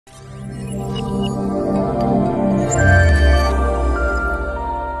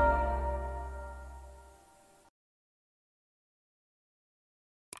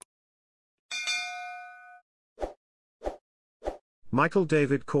Michael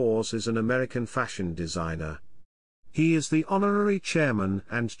David Kors is an American fashion designer. He is the honorary chairman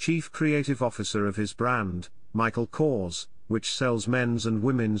and chief creative officer of his brand, Michael Kors, which sells men's and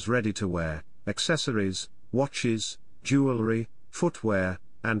women's ready-to-wear, accessories, watches, jewelry, footwear,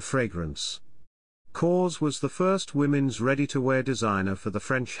 and fragrance. Kors was the first women's ready-to-wear designer for the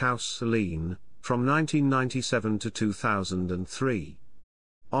French house Celine, from 1997 to 2003.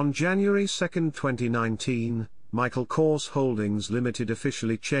 On January 2, 2019, Michael Kors Holdings Limited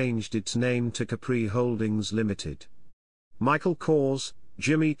officially changed its name to Capri Holdings Limited. Michael Kors,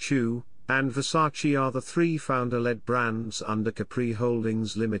 Jimmy Choo, and Versace are the three founder-led brands under Capri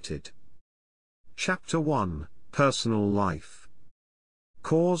Holdings Limited. Chapter 1: Personal Life.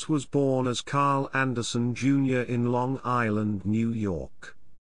 Kors was born as Karl Anderson Jr. in Long Island, New York.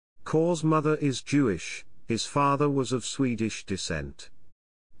 Kors' mother is Jewish, his father was of Swedish descent.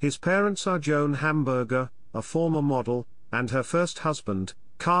 His parents are Joan Hamburger, a former model, and her first husband,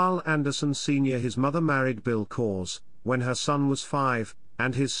 Karl Anderson Sr. His mother married Bill Kors when her son was 5,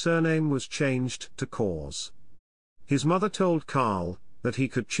 and his surname was changed to Kors. His mother told Karl that he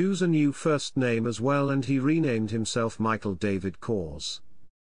could choose a new first name as well, and he renamed himself Michael David Kors.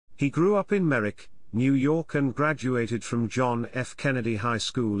 He grew up in Merrick, New York, and graduated from John F. Kennedy High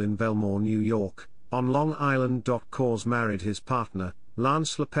School in Belmore, New York, on Long Island. Kors married his partner,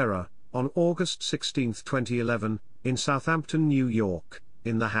 Lance LaPera, on August 16, 2011, in Southampton, New York,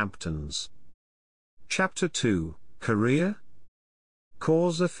 in the Hamptons. Chapter 2: Career.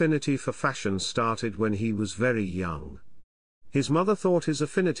 Kors' affinity for fashion started when he was very young. His mother thought his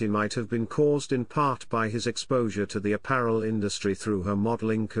affinity might have been caused in part by his exposure to the apparel industry through her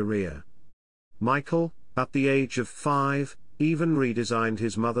modeling career. Michael, at the age of 5, even redesigned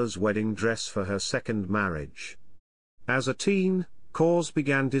his mother's wedding dress for her second marriage. As a teen, Kors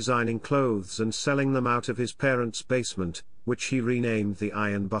began designing clothes and selling them out of his parents' basement, which he renamed the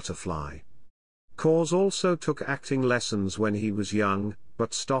Iron Butterfly. Kors also took acting lessons when he was young,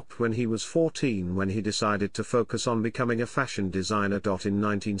 but stopped when he was 14 when he decided to focus on becoming a fashion designer. In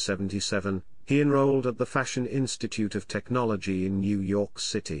 1977, he enrolled at the Fashion Institute of Technology in New York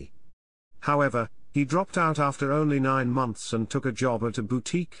City. However, he dropped out after only 9 months and took a job at a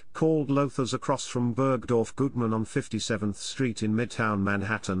boutique called Lothars across from Bergdorf Goodman on 57th Street in Midtown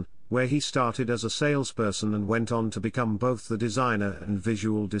Manhattan, where he started as a salesperson and went on to become both the designer and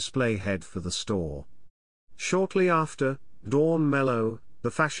visual display head for the store. Shortly after, Dawn Mello,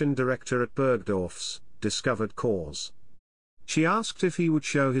 the fashion director at Bergdorf's, discovered Kors. She asked if he would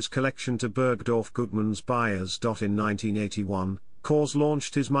show his collection to Bergdorf Goodman's buyers. In 1981, Kors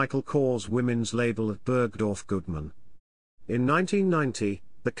launched his Michael Kors women's label at Bergdorf Goodman. In 1990,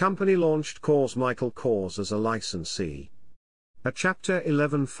 the company launched Kors Michael Kors as a licensee. A Chapter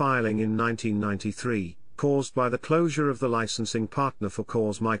 11 filing in 1993, caused by the closure of the licensing partner for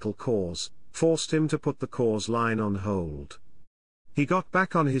Kors Michael Kors, forced him to put the Kors line on hold. He got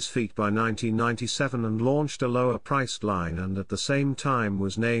back on his feet by 1997 and launched a lower-priced line, and at the same time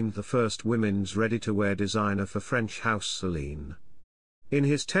was named the first women's ready-to-wear designer for French house Celine. In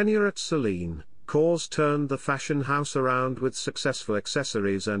his tenure at Celine, Kors turned the fashion house around with successful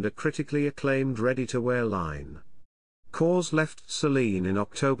accessories and a critically acclaimed ready-to-wear line. Kors left Celine in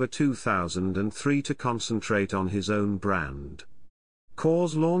October 2003 to concentrate on his own brand.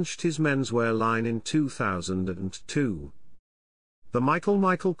 Kors launched his menswear line in 2002. The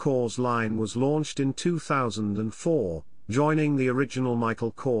Michael Kors line was launched in 2004, joining the original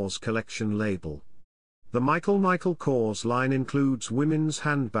Michael Kors collection label. The Michael Kors line includes women's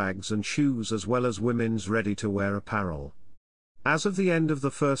handbags and shoes as well as women's ready-to-wear apparel. As of the end of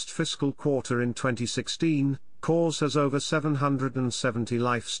the first fiscal quarter in 2016, Kors has over 770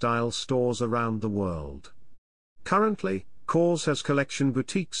 lifestyle stores around the world. Currently, Kors has collection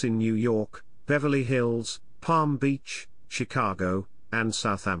boutiques in New York, Beverly Hills, Palm Beach, Chicago, and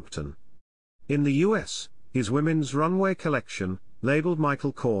Southampton. In the US, his women's runway collection, labeled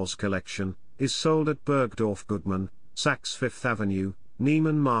Michael Kors Collection, is sold at Bergdorf Goodman, Saks Fifth Avenue,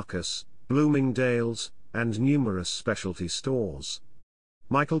 Neiman Marcus, Bloomingdale's, and numerous specialty stores.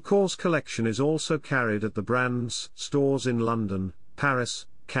 Michael Kors Collection is also carried at the brand's stores in London, Paris,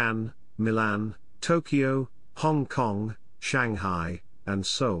 Cannes, Milan, Tokyo, Hong Kong, Shanghai, and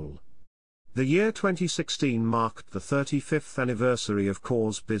Seoul. The year 2016 marked the 35th anniversary of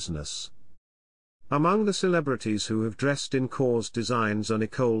Kors business. Among the celebrities who have dressed in Kors designs are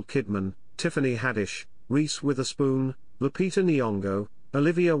Nicole Kidman, Tiffany Haddish, Reese Witherspoon, Lupita Nyong'o,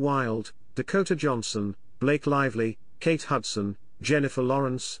 Olivia Wilde, Dakota Johnson, Blake Lively, Kate Hudson, Jennifer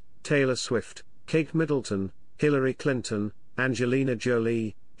Lawrence, Taylor Swift, Kate Middleton, Hillary Clinton, Angelina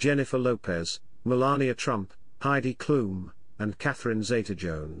Jolie, Jennifer Lopez, Melania Trump, Heidi Klum, and Catherine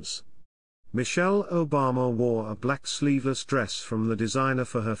Zeta-Jones. Michelle Obama wore a black sleeveless dress from the designer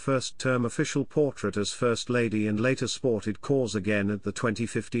for her first-term official portrait as First Lady and later sported Kors again at the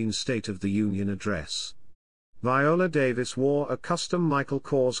 2015 State of the Union address. Viola Davis wore a custom Michael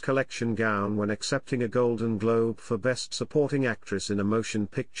Kors collection gown when accepting a Golden Globe for Best Supporting Actress in a Motion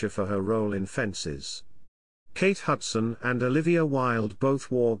Picture for her role in Fences. Kate Hudson and Olivia Wilde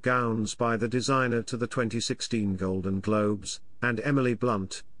both wore gowns by the designer to the 2016 Golden Globes, and Emily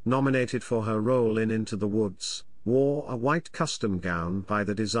Blunt, nominated for her role in Into the Woods, wore a white custom gown by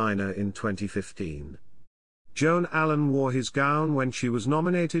the designer in 2015. Joan Allen wore his gown when she was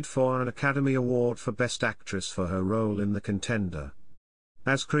nominated for an Academy Award for Best Actress for her role in The Contender.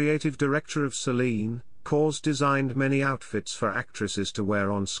 As creative director of Celine, Kors designed many outfits for actresses to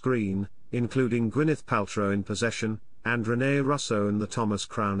wear on screen, including Gwyneth Paltrow in Possession, and Renee Russo in The Thomas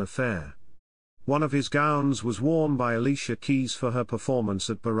Crown Affair. One of his gowns was worn by Alicia Keys for her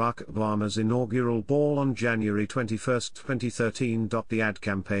performance at Barack Obama's inaugural ball on January 21, 2013. The ad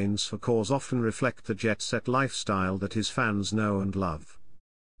campaigns for Kors often reflect the jet-set lifestyle that his fans know and love.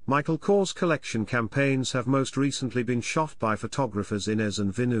 Michael Kors collection campaigns have most recently been shot by photographers Inez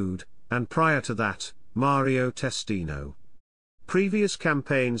and Vinood, and prior to that, Mario Testino. Previous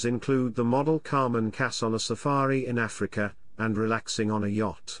campaigns include the model Carmen Cass on a safari in Africa, and relaxing on a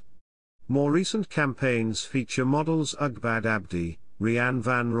yacht. More recent campaigns feature models Ugbad Abdi, Rianne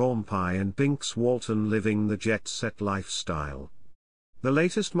Van Rompuy and Binks Walton living the jet-set lifestyle. The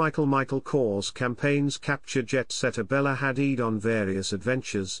latest Michael Kors campaigns capture jet-setter Bella Hadid on various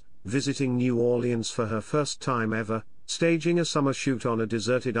adventures, visiting New Orleans for her first time ever, staging a summer shoot on a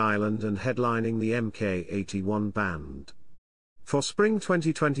deserted island and headlining the MK81 band. For spring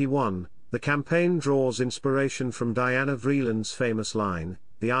 2021, the campaign draws inspiration from Diana Vreeland's famous line,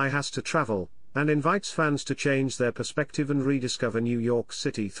 "The eye has to travel," and invites fans to change their perspective and rediscover New York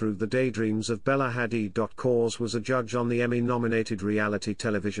City through the daydreams of Bella Hadid. Kors was a judge on the Emmy-nominated reality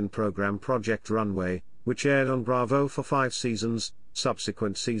television program Project Runway, which aired on Bravo for 5 seasons,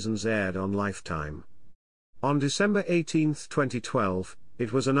 subsequent seasons aired on Lifetime. On December 18, 2012,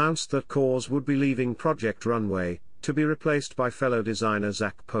 it was announced that Kors would be leaving Project Runway, to be replaced by fellow designer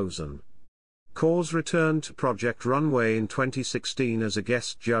Zac Posen. Kors returned to Project Runway in 2016 as a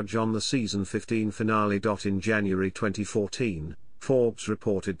guest judge on the season 15 finale. In January 2014, Forbes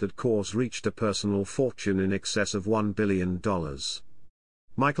reported that Kors reached a personal fortune in excess of $1 billion.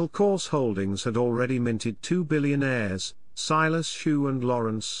 Michael Kors Holdings had already minted 2 billionaires, Silas Choo and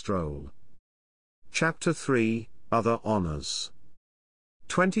Lawrence Stroll. Chapter 3, Other Honors.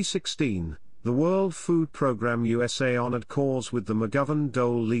 2016, the World Food Programme USA honored Kors with the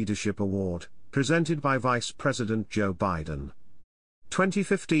McGovern-Dole Leadership Award, presented by Vice President Joe Biden.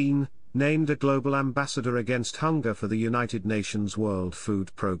 2015, named a Global Ambassador Against Hunger for the United Nations World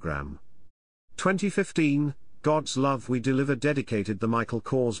Food Programme. 2015, God's Love We Deliver dedicated the Michael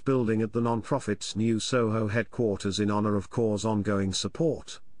Kors building at the nonprofit's new Soho headquarters in honor of Kors' ongoing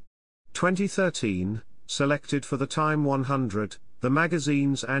support. 2013, selected for the Time 100, the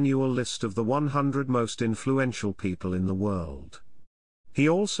magazine's annual list of the 100 most influential people in the world. He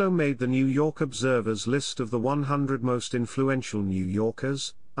also made the New York Observer's list of the 100 most influential New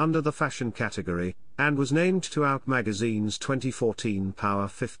Yorkers, under the fashion category, and was named to Out magazine's 2014 Power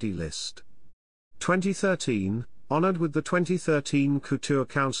 50 list. 2013, honored with the 2013 Couture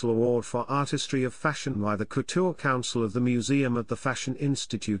Council Award for Artistry of Fashion by the Couture Council of the Museum at the Fashion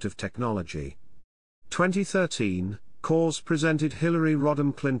Institute of Technology. 2013, Kors presented Hillary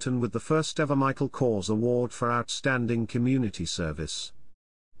Rodham Clinton with the first ever Michael Kors Award for Outstanding Community Service.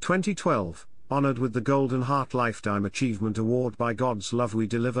 2012, honored with the Golden Heart Lifetime Achievement Award by God's Love We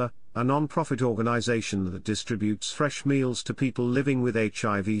Deliver, a non-profit organization that distributes fresh meals to people living with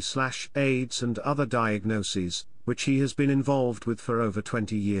HIV/AIDS and other diagnoses, which he has been involved with for over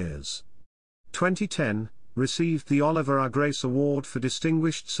 20 years. 2010, received the Oliver R. Grace Award for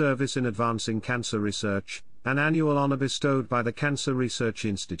Distinguished Service in Advancing Cancer Research, an annual honor bestowed by the Cancer Research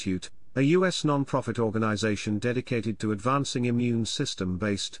Institute, a U.S. non-profit organization dedicated to advancing immune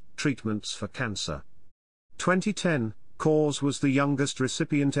system-based treatments for cancer. 2010, Kors was the youngest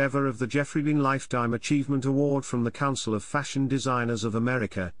recipient ever of the Geoffrey Beene Lifetime Achievement Award from the Council of Fashion Designers of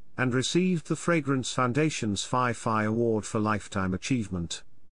America, and received the Fragrance Foundation's Phi Award for Lifetime Achievement.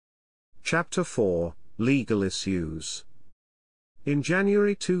 Chapter 4, Legal Issues. In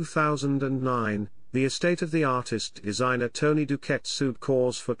January 2009, the estate of the artist-designer Tony Duquette sued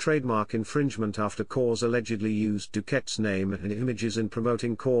Kors for trademark infringement after Kors allegedly used Duquette's name and images in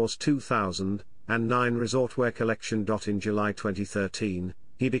promoting Kors' 2009 resortwear collection. In July 2013,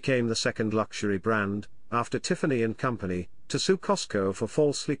 he became the second luxury brand, after Tiffany & Company, to sue Costco for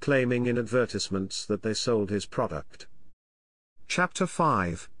falsely claiming in advertisements that they sold his product. Chapter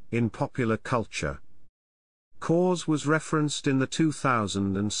 5, in Popular Culture. Kors was referenced in the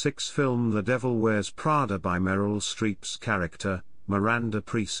 2006 film The Devil Wears Prada by Meryl Streep's character, Miranda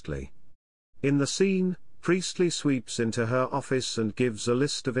Priestley. In the scene, Priestley sweeps into her office and gives a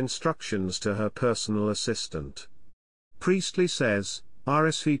list of instructions to her personal assistant. Priestley says,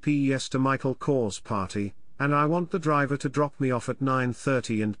 "RSVP yes to Michael Kors' party, and I want the driver to drop me off at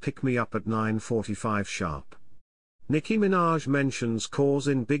 9:30 and pick me up at 9:45 sharp." Nicki Minaj mentions Kors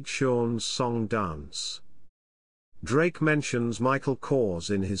in Big Sean's song Dance. Drake mentions Michael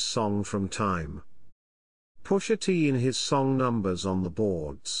Kors in his song From Time. Pusha T in his song Numbers on the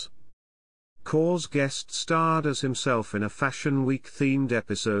Boards. Kors guest starred as himself in a Fashion Week-themed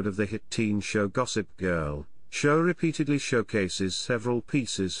episode of the hit teen show Gossip Girl. Show repeatedly showcases several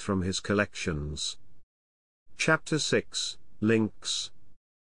pieces from his collections. Chapter 6, Links.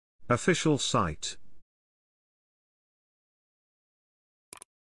 Official site.